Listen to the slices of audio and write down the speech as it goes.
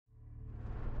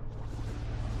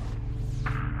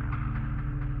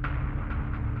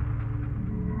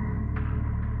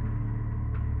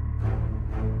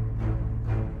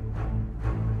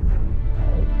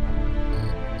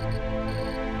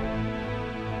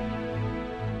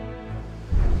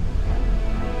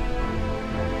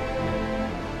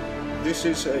This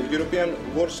is a European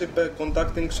warship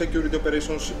conducting security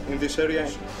operations in this area.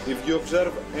 If you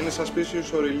observe any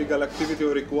suspicious or illegal activity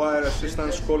or require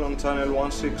assistance, call on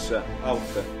channel 16 out.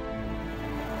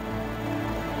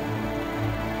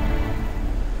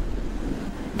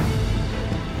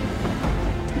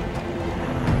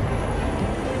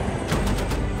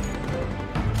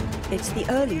 It's the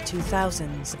early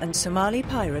 2000s, and Somali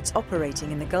pirates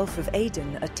operating in the Gulf of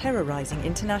Aden are terrorizing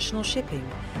international shipping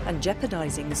and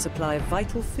jeopardizing the supply of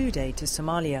vital food aid to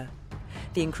Somalia.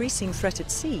 The increasing threat at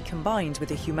sea, combined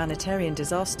with a humanitarian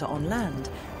disaster on land,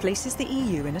 places the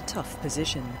EU in a tough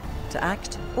position: to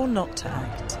act or not to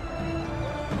act.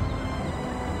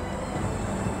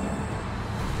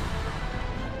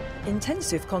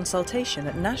 Intensive consultation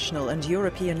at national and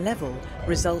European level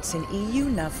results in EU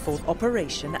NAVFOR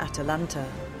Operation Atalanta,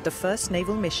 the first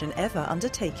naval mission ever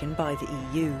undertaken by the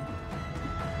EU.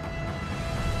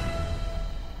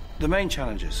 The main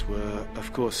challenges were,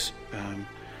 of course,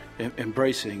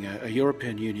 embracing a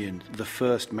European Union, the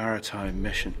first maritime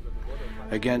mission,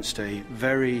 against a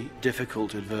very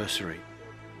difficult adversary,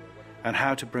 and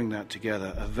how to bring that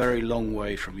together a very long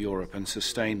way from Europe and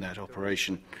sustain that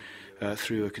operation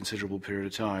through a considerable period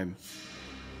of time.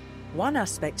 One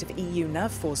aspect of EU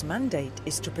NAVFOR's mandate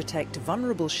is to protect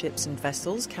vulnerable ships and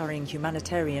vessels carrying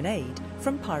humanitarian aid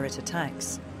from pirate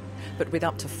attacks. But with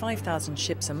up to 5,000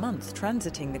 ships a month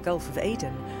transiting the Gulf of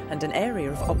Aden and an area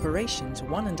of operations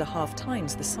 1.5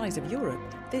 times the size of Europe,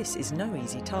 this is no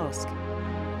easy task.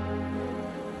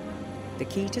 The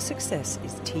key to success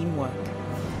is teamwork.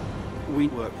 We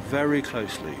work very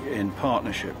closely in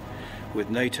partnership with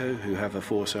NATO, who have a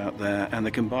force out there, and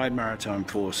the Combined Maritime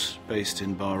Force based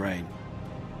in Bahrain.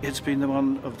 It's been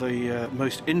one of the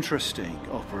most interesting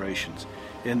operations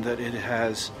in that it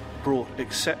has brought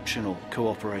exceptional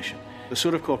cooperation. The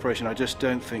sort of cooperation I just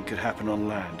don't think could happen on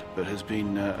land, but has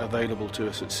been available to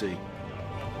us at sea.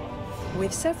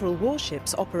 With several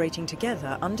warships operating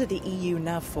together under the EU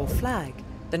NAVFOR flag,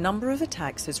 the number of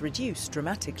attacks has reduced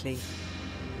dramatically.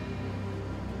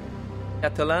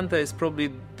 Atalanta is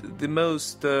probably the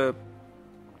most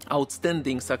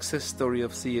outstanding success story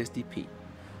of CSDP.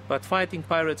 But fighting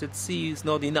pirates at sea is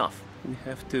not enough. We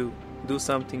have to do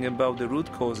something about the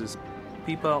root causes.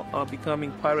 People are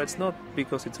becoming pirates not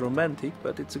because it's romantic,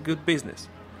 but it's a good business.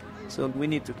 So we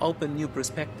need to open new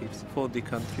perspectives for the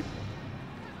country.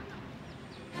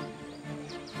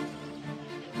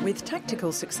 With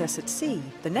tactical success at sea,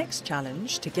 the next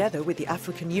challenge, together with the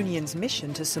African Union's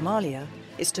mission to Somalia,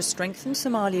 is to strengthen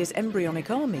Somalia's embryonic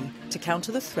army to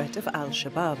counter the threat of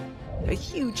Al-Shabaab, a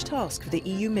huge task for the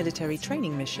EU military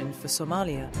training mission for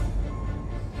Somalia.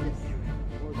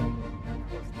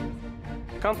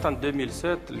 Quand en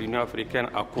 2007, l'Union africaine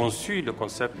a conçu le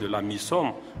concept de la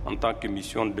MISOM en tant que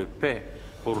mission de paix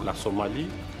pour la Somalie,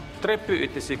 très peu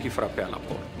étaient ceux qui frappaient à la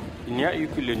porte. Il n'y a eu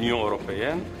que l'Union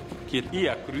européenne qui y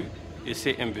a cru et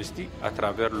s'est investi à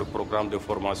travers le programme de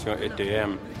formation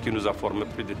ETM qui nous a formé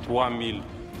plus de 3000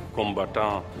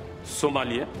 combattants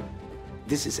somaliens.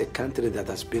 This is a country that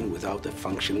has been without a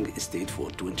functioning state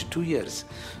for 22 years.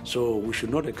 So we should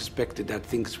not expect that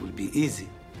things will be easy.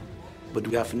 But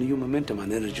we have new momentum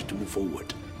and energy to move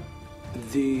forward.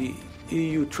 The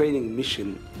EU training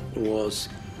mission was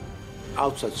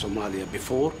outside Somalia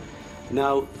before.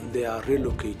 Now they are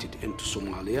relocated into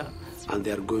Somalia, and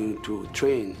they are going to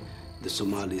train the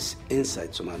Somalis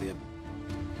inside Somalia.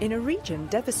 In a region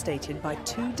devastated by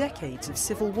 2 decades of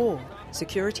civil war,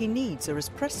 security needs are as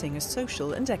pressing as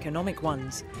social and economic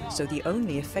ones, so the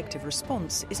only effective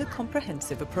response is a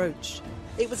comprehensive approach.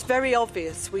 It was very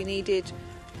obvious we needed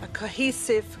a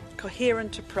cohesive,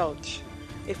 coherent approach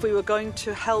if we were going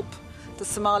to help the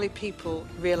Somali people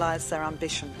realise their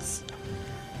ambitions.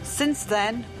 Since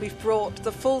then, we've brought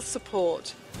the full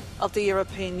support of the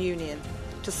European Union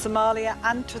to Somalia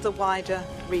and to the wider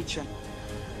region.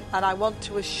 And I want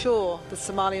to assure the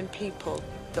Somalian people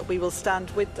that we will stand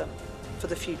with them for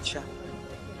the future.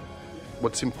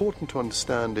 What's important to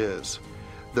understand is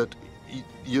that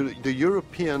the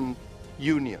European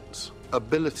Union's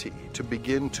ability to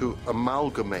begin to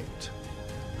amalgamate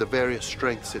the various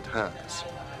strengths it has,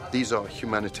 these are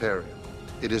humanitarian,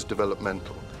 it is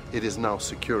developmental, it is now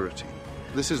security.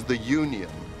 This is the Union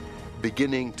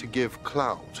beginning to give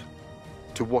clout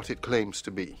to what it claims to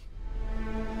be.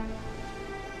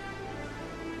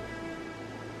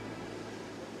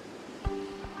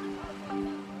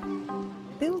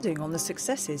 Building on the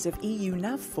successes of EU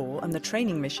NAVFOR and the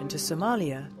training mission to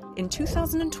Somalia, in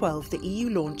 2012 the EU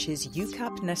launches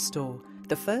UCAP Nestor,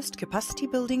 the first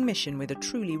capacity-building mission with a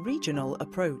truly regional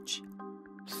approach.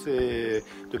 c'est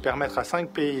de permettre à 5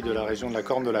 pays de la région de la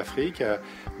Corne de l'Afrique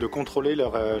de contrôler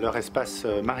leur espace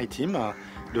maritime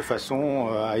de façon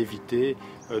à éviter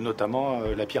notamment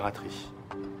la piraterie.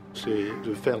 C'est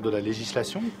de faire de la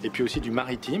législation et puis aussi du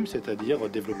maritime, c'est-à-dire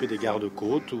développer des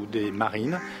gardes-côtes ou des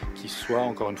marines qui soient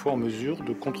encore une fois en mesure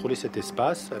de contrôler cet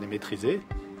espace, à les maîtriser.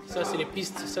 Ça, c'est les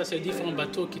pistes, ça, c'est les différents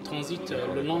bateaux qui transitent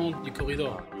le long du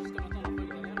corridor.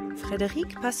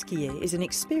 Frédéric Pasquier is an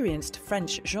experienced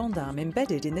French gendarme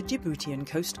embedded in the Djiboutian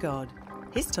Coast Guard.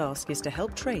 His task is to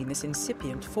help train this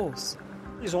incipient force.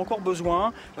 Ils ont encore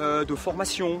besoin de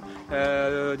formation,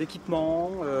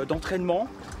 d'équipement, d'entraînement.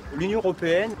 L'Union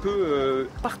européenne peut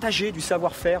partager du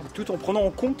savoir-faire tout en prenant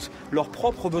en compte leurs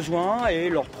propres besoins et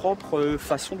leur propre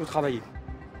façon de travailler.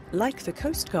 Like the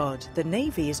Coast Guard, the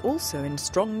Navy is also in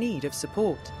strong need of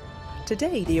support.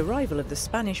 Today, the arrival of the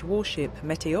Spanish warship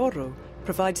Meteoro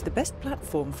provides the best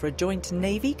platform for a joint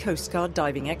Navy Coast Guard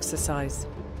diving exercise.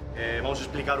 Vamos a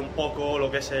explicar un poco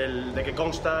lo que es de qué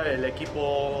consta el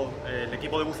equipo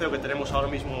de buceo que tenemos ahora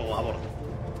mismo a bordo.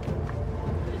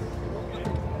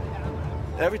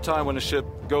 Every time when a ship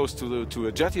goes to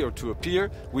a jetty or to a pier,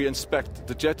 we inspect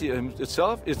the jetty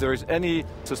itself, if there is any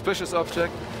suspicious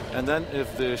object, and then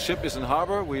if the ship is in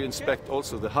harbor, we inspect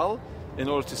also the hull in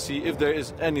order to see if there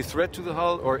is any threat to the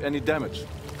hull or any damage.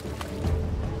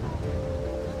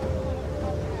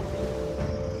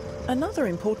 Another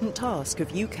important task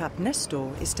of UCAP Nestor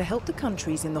is to help the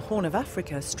countries in the Horn of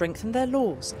Africa strengthen their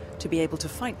laws to be able to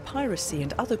fight piracy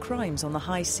and other crimes on the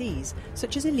high seas,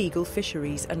 such as illegal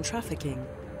fisheries and trafficking.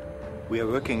 We are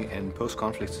working in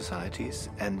post-conflict societies,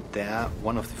 and there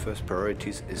one of the first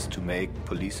priorities is to make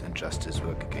police and justice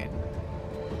work again.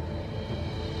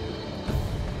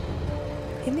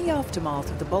 In the aftermath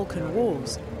of the Balkan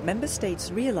Wars, member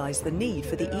states realised the need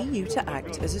for the EU to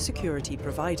act as a security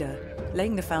provider,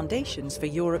 laying the foundations for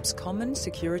Europe's common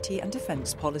security and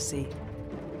defence policy.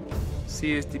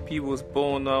 CSDP was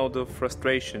born out of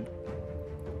frustration.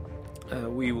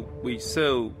 We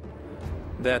saw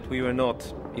that we were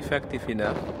not effective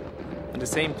enough. At the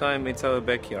same time, it's our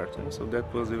backyard, and so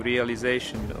that was a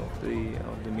realization of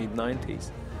the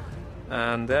mid-90s.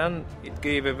 And then it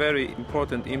gave a very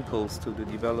important impulse to the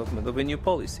development of a new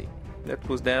policy that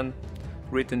was then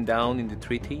written down in the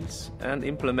treaties and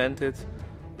implemented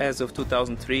as of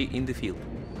 2003 in the field.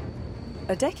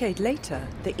 A decade later,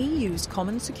 the EU's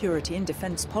common security and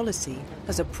defence policy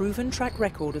has a proven track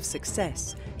record of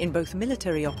success in both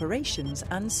military operations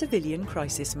and civilian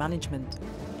crisis management.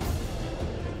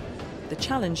 The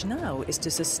challenge now is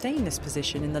to sustain this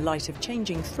position in the light of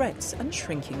changing threats and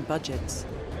shrinking budgets.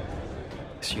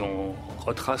 Si on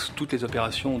retrace toutes les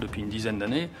opérations depuis une dizaine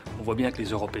d'années, on voit bien que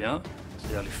les Européens,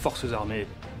 c'est-à-dire les forces armées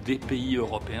des pays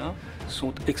européens,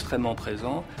 sont extrêmement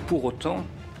présents. Pour autant,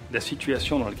 la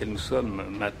situation dans laquelle nous sommes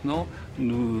maintenant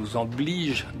nous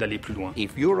oblige d'aller plus loin.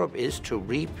 If Europe is to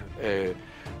reap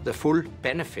the full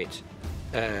benefit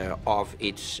of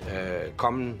its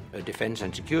common defence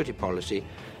and security policy,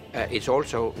 it's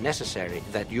also necessary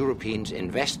that Europeans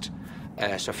invest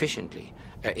sufficiently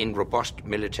in robust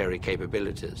military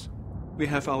capabilities. We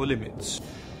have our limits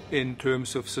in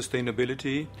terms of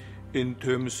sustainability, in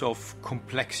terms of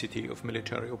complexity of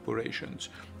military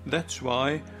operations. That's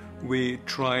why we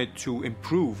try to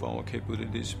improve our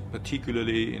capabilities,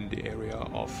 particularly in the area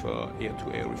of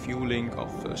air-to-air refueling,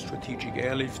 of strategic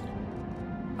airlift.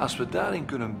 Als we daarin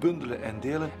kunnen bundelen en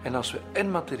delen, en als we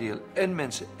en materieel, en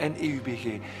mensen, en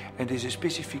EUBG, en deze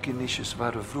specifieke niches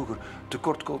waar we vroeger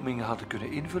tekortkomingen hadden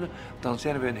kunnen invullen, dan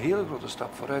zijn we een hele grote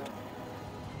stap vooruit.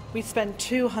 We spend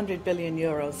 200 billion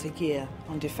euros a year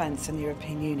on defence in the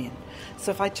European Union.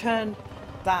 So if I turn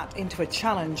that into a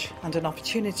challenge and an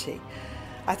opportunity,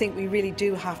 I think we really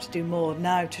do have to do more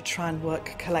now to try and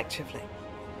work collectively.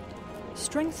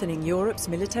 Strengthening Europe's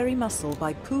military muscle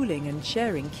by pooling and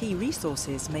sharing key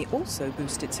resources may also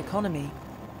boost its economy.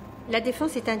 La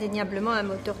défense est indéniablement un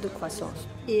moteur de croissance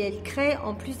et elle crée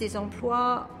en plus des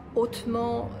emplois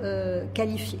hautement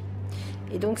qualifiés.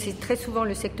 Et donc c'est très souvent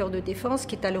le secteur de défense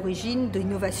qui est à l'origine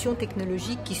d'innovations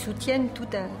technologiques qui soutiennent tout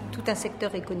un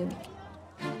secteur économique.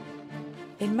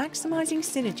 In maximising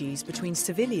synergies between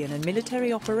civilian and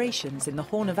military operations in the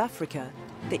Horn of Africa,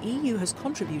 the EU has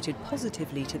contributed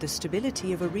positively to the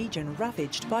stability of a region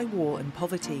ravaged by war and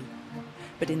poverty.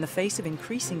 But in the face of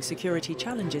increasing security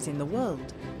challenges in the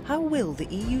world, how will the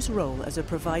EU's role as a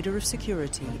provider of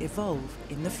security evolve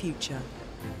in the future?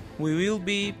 We will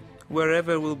be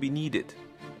wherever will be needed.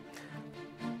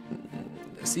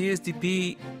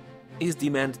 CSDP is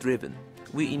demand-driven.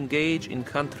 We engage in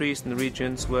countries and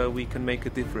regions where we can make a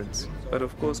difference. But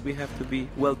of course we have to be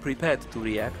well prepared to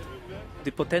react.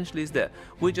 The potential is there.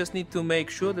 We just need to make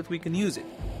sure that we can use it.